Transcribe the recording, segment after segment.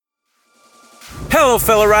Hello,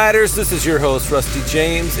 fellow riders. This is your host, Rusty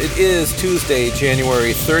James. It is Tuesday,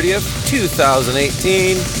 January 30th,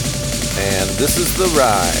 2018, and this is The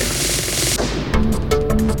Ride.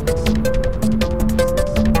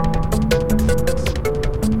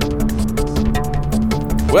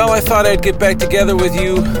 Well, I thought I'd get back together with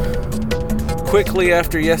you quickly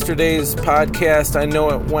after yesterday's podcast. I know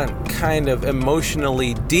it went kind of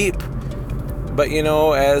emotionally deep, but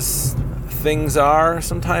as things are,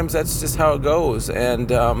 sometimes that's just how it goes.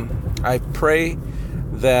 And I pray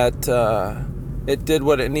that it did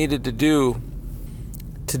what it needed to do.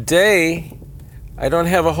 Today, I don't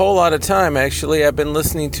have a whole lot of time, actually. I've been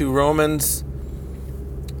listening to Romans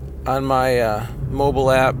on my mobile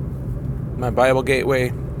app, my Bible Gateway.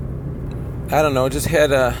 I don't know, just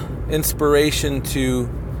had a inspiration to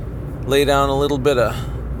lay down a little bit of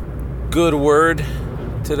good word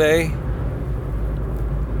today.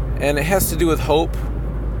 And it has to do with hope.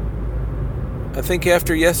 I think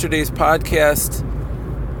after yesterday's podcast,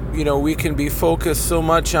 we can be focused so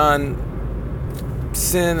much on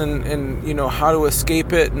sin and how to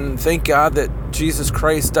escape it. And thank God that Jesus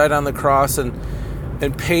Christ died on the cross and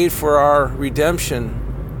paid for our redemption.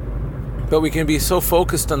 But we can be so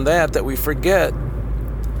focused on that we forget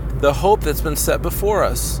the hope that's been set before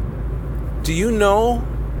us. Do you know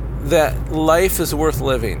that life is worth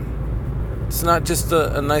living? It's not just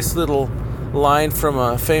a nice little line from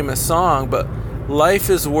a famous song, but life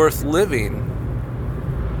is worth living.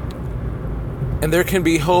 And there can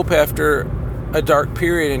be hope after a dark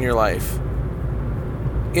period in your life.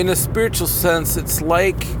 In a spiritual sense, it's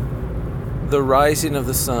like the rising of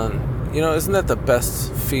the sun. Isn't that the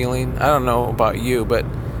best feeling? I don't know about you, but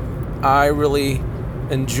I really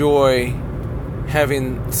enjoy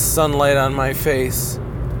having sunlight on my face.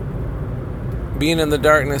 Being in the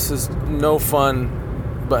darkness is no fun,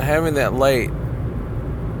 but having that light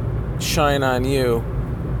shine on you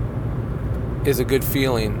is a good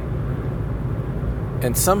feeling.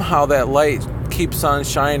 And somehow that light keeps on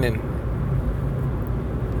shining.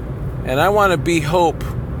 And I want to be hope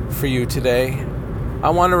for you today. I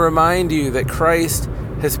want to remind you that Christ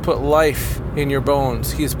has put life in your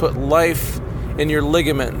bones. He has put life in your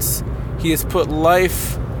ligaments. He has put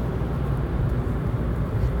life.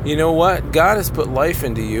 You know what? God has put life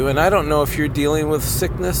into you. And I don't know if you're dealing with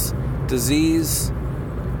sickness, disease,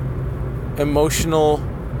 emotional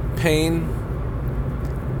pain.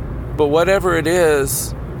 But whatever it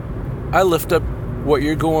is, I lift up what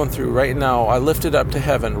you're going through right now. I lift it up to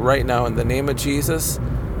heaven right now in the name of Jesus.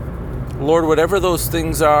 Lord, whatever those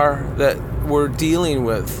things are that we're dealing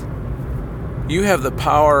with, you have the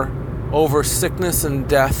power over sickness and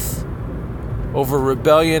death, over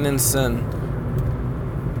rebellion and sin.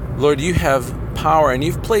 Lord, you have power, and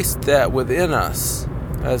you've placed that within us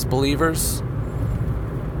as believers.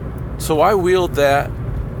 So I wield that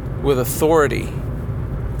with authority.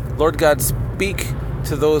 Lord God, speak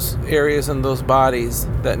to those areas and those bodies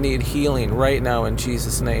that need healing right now in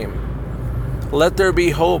Jesus' name. Let there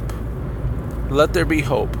be hope. Let there be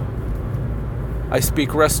hope. I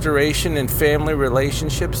speak restoration in family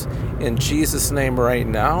relationships in Jesus' name right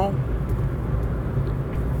now.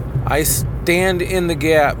 I stand in the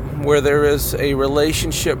gap where there is a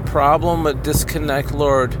relationship problem, a disconnect,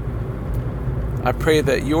 Lord. I pray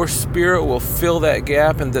that your Spirit will fill that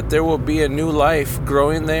gap and that there will be a new life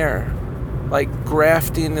growing there, like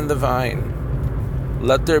grafting in the vine.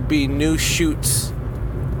 Let there be new shoots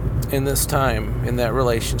in this time, in that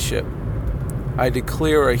relationship. I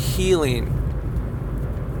declare a healing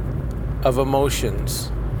of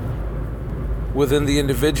emotions within the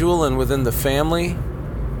individual and within the family.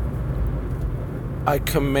 I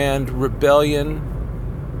command rebellion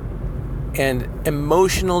and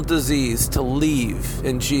emotional disease to leave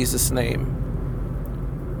in Jesus' name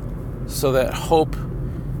so that hope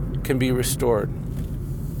can be restored.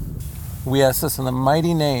 We ask this in the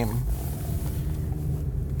mighty name,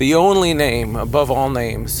 the only name above all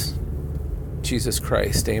names, Jesus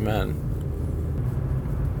Christ. Amen.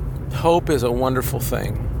 Hope is a wonderful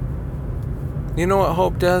thing. You know what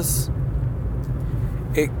hope does?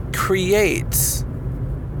 It creates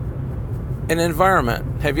an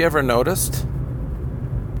environment. Have you ever noticed?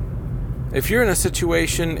 If you're in a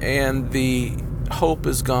situation and the hope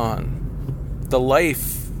is gone, the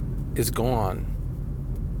life is gone.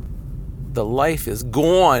 The life is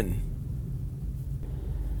gone.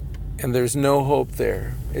 And there's no hope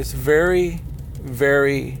there. It's very,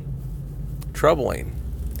 very troubling.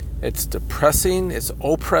 It's depressing. It's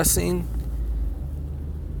oppressing.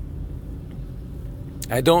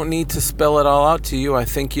 I don't need to spell it all out to you. I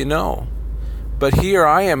think you know. But here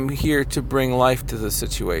I am here to bring life to the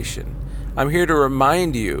situation. I'm here to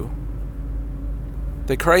remind you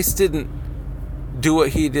That Christ didn't do what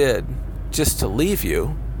he did just to leave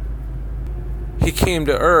you. He came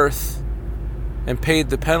to earth and paid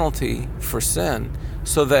the penalty for sin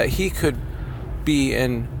so that he could be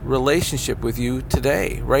in relationship with you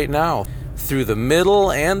today, right now, through the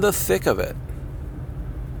middle and the thick of it.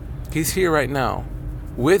 He's here right now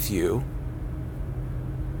with you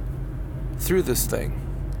through this thing.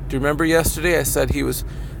 Do you remember yesterday I said he was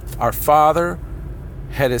our Father,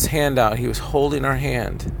 had his hand out, he was holding our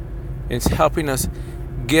hand, and it's helping us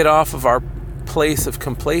get off of our place of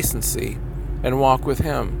complacency and walk with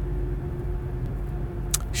him.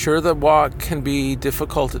 Sure, the walk can be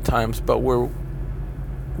difficult at times, but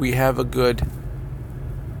we have a good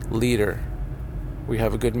leader, we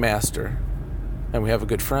have a good master, and we have a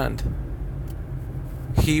good friend.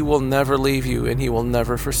 He will never leave you, and he will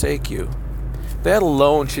never forsake you. That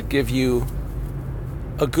alone should give you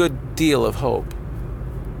a good deal of hope.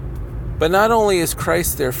 But not only is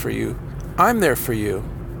Christ there for you, I'm there for you.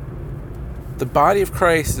 The body of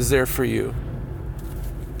Christ is there for you.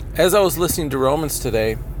 As I was listening to Romans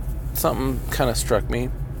today, something kind of struck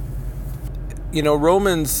me. You know,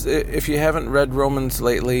 Romans, if you haven't read Romans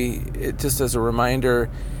lately, just as a reminder,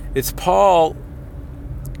 it's Paul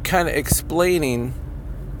kind of explaining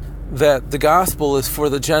that the gospel is for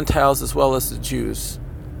the Gentiles as well as the Jews.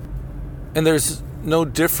 And there's no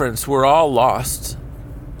difference. We're all lost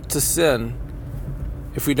to sin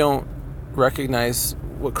if we don't recognize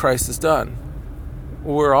what Christ has done.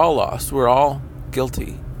 We're all lost. We're all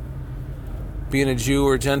guilty. Being a Jew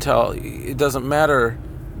or a Gentile, it doesn't matter.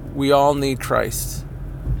 We all need Christ.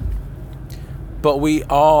 But we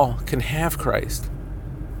all can have Christ.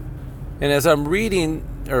 And as I'm reading,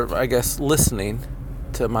 or I guess listening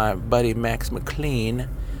to my buddy Max McLean,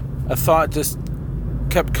 a thought just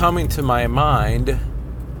kept coming to my mind,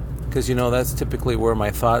 because you know that's typically where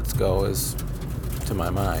my thoughts go, is to my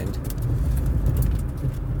mind,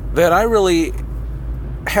 that I really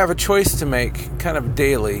have a choice to make kind of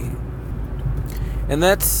daily. And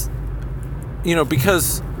that's, you know,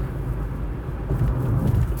 because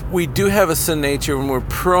we do have a sin nature and we're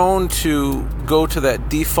prone to go to that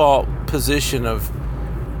default position of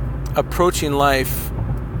approaching life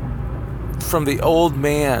from the old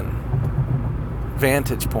man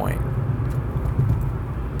vantage point.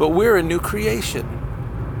 But we're a new creation.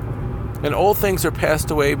 And old things are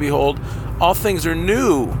passed away. Behold, all things are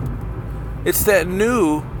new. It's that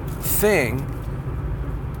new thing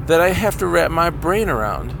that I have to wrap my brain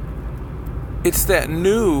around. It's that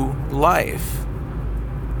new life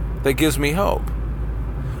that gives me hope.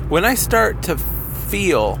 When I start to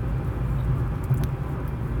feel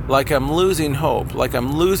like I'm losing hope, like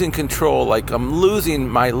I'm losing control, like I'm losing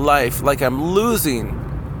my life, like I'm losing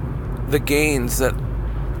the gains that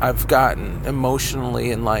I've gotten emotionally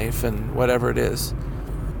in life and whatever it is,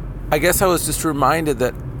 I guess I was just reminded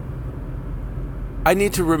that I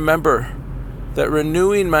need to remember that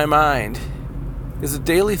renewing my mind is a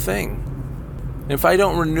daily thing. And if I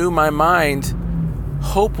don't renew my mind,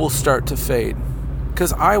 hope will start to fade,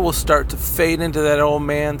 because I will start to fade into that old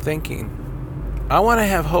man thinking. I want to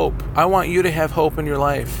have hope. I want you to have hope in your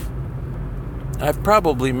life. I've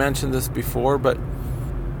probably mentioned this before, but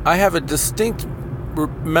I have a distinct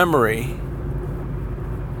memory.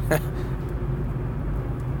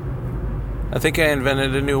 I think I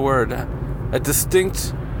invented a new word.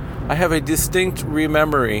 I have a distinct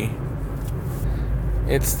rememory.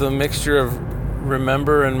 It's the mixture of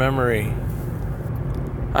remember and memory.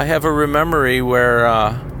 I have a rememory where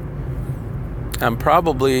I'm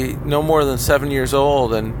probably no more than 7 years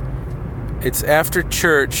old, and it's after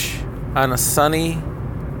church on a sunny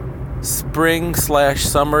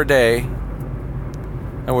spring/summer day,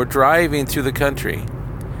 and we're driving through the country.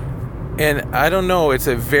 And I don't know, it's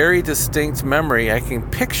a very distinct memory. I can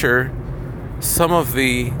picture some of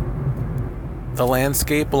the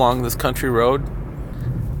landscape along this country road.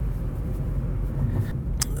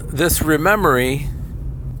 This rememory,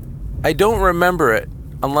 I don't remember it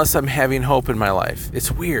unless I'm having hope in my life.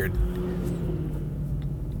 It's weird.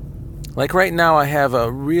 Like right now, I have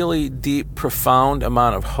a really deep, profound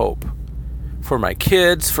amount of hope for my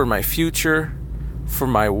kids, for my future, for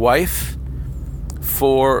my wife,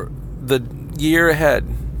 for the year ahead.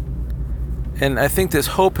 And I think this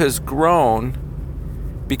hope has grown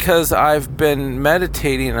because I've been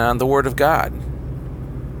meditating on the Word of God.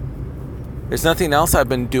 There's nothing else I've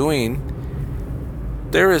been doing.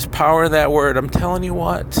 There is power in that Word. I'm telling you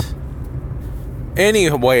what.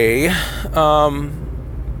 Anyway,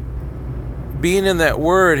 being in that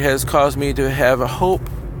Word has caused me to have a hope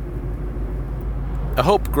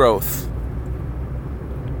growth.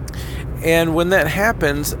 And when that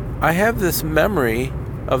happens, I have this memory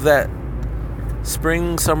of that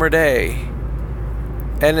spring, summer day.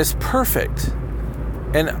 And it's perfect.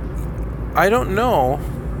 And I don't know,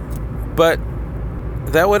 but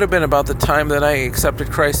that would have been about the time that I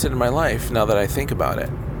accepted Christ into my life, now that I think about it.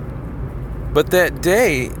 But that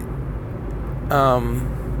day,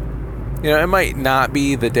 it might not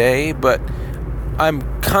be the day, but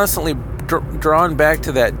I'm constantly drawn back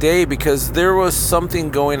to that day because there was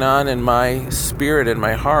something going on in my spirit, in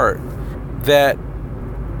my heart, that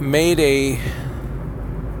made a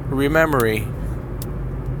Remembory,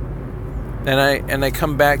 and I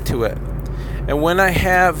come back to it. And when I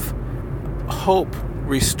have hope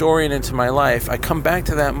restoring into my life, I come back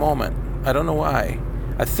to that moment. I don't know why.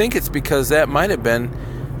 I think it's because that might have been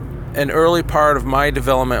an early part of my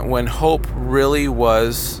development when hope really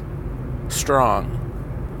was strong.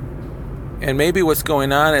 And maybe what's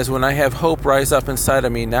going on is when I have hope rise up inside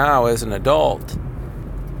of me now as an adult,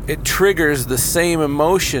 it triggers the same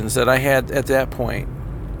emotions that I had at that point.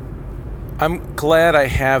 I'm glad I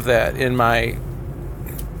have that in my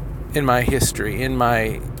history, in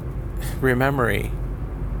my Remembory.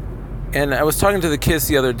 And I was talking to the kids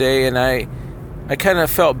the other day, and I kind of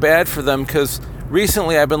felt bad for them because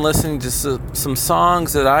recently I've been listening to some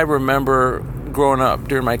songs that I remember growing up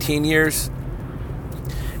during my teen years.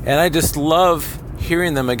 And I just love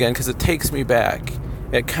hearing them again because it takes me back.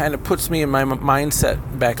 It kind of puts me in my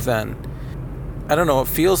mindset back then. I don't know, it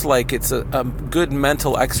feels like it's a good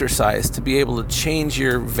mental exercise to be able to change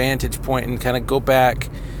your vantage point and kind of go back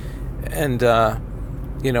and,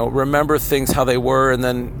 remember things how they were and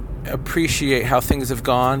then appreciate how things have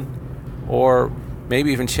gone, or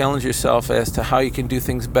maybe even challenge yourself as to how you can do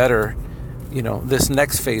things better, this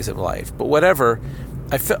next phase of life. But whatever,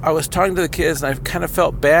 I was talking to the kids and I kind of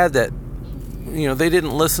felt bad that, they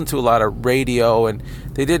didn't listen to a lot of radio and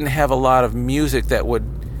they didn't have a lot of music that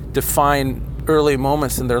would define early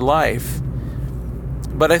moments in their life.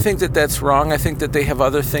 But I think that that's wrong. I think that they have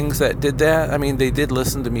other things that did that. I mean, they did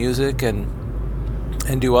listen to music and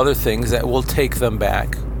do other things that will take them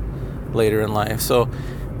back later in life. So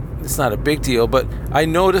it's not a big deal, but I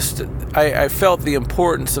noticed, I felt the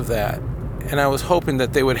importance of that, and I was hoping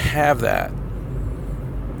that they would have that.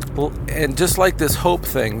 And just like this hope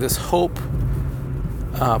thing, this hope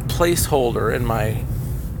placeholder in my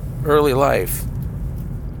early life,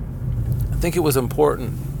 I think it was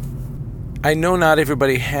important. I know not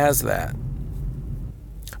everybody has that,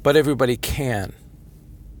 but everybody can.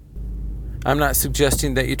 I'm not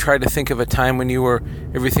suggesting that you try to think of a time when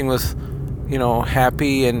everything was,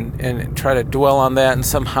 happy and try to dwell on that and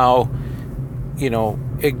somehow,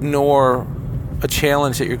 ignore a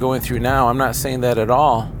challenge that you're going through now. I'm not saying that at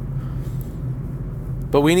all.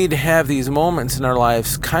 But we need to have these moments in our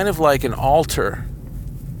lives, kind of like an altar,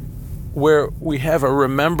 where we have a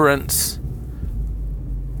remembrance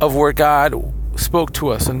of where God spoke to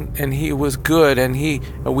us and He was good, and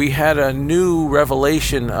we had a new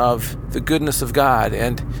revelation of the goodness of God,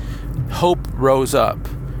 and hope rose up.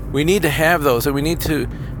 We need to have those, and we need to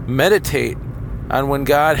meditate on when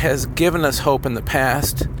God has given us hope in the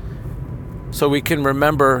past, so we can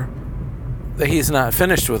remember that He's not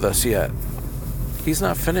finished with us yet. He's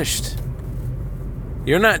not finished.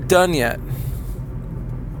 You're not done yet.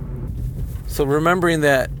 So remembering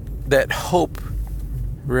that hope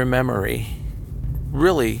Remembory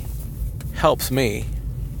really helps me.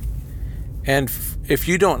 And if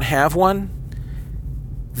you don't have one,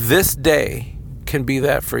 this day can be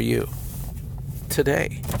that for you.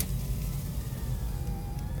 Today.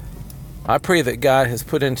 I pray that God has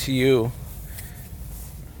put into you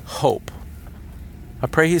hope. I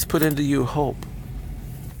pray He's put into you hope.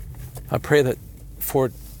 I pray that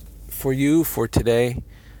for you, for today,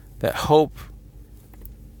 that hope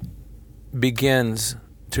begins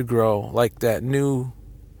to grow like that new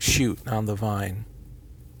shoot on the vine.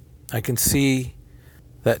 I can see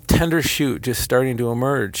that tender shoot just starting to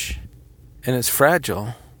emerge, and it's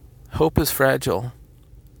fragile. Hope is fragile,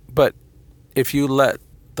 but if you let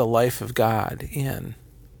the life of God in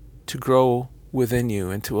to grow within you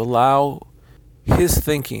and to allow His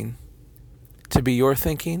thinking to be your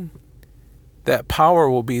thinking, that power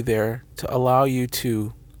will be there to allow you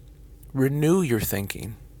to renew your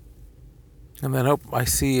thinking. And then I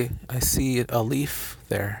see a leaf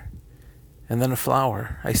there, and then a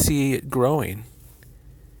flower. I see it growing.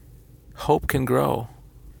 Hope can grow.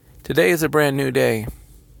 Today is a brand new day.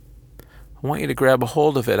 I want you to grab a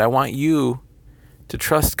hold of it. I want you to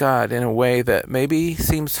trust God in a way that maybe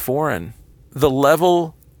seems foreign. The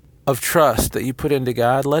level of trust that you put into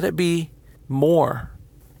God, let it be more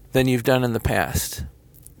than you've done in the past.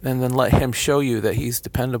 And then let Him show you that He's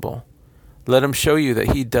dependable. Let Him show you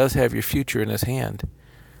that He does have your future in His hand.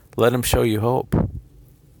 Let him show you hope.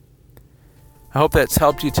 I hope that's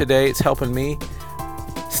helped you today. It's helping me.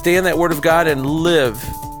 Stay in that Word of God and live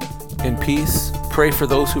in peace. Pray for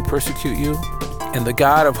those who persecute you. And the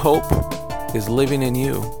God of hope is living in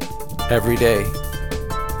you every day.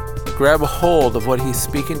 Grab a hold of what he's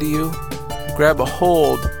speaking to you. Grab a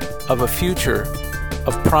hold of a future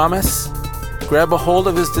of promise. Grab a hold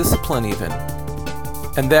of his discipline even.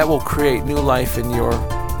 And that will create new life in your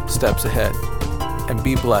steps ahead. And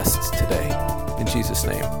be blessed today. In Jesus'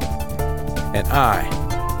 name. And I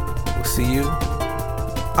will see you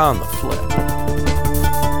on the flip.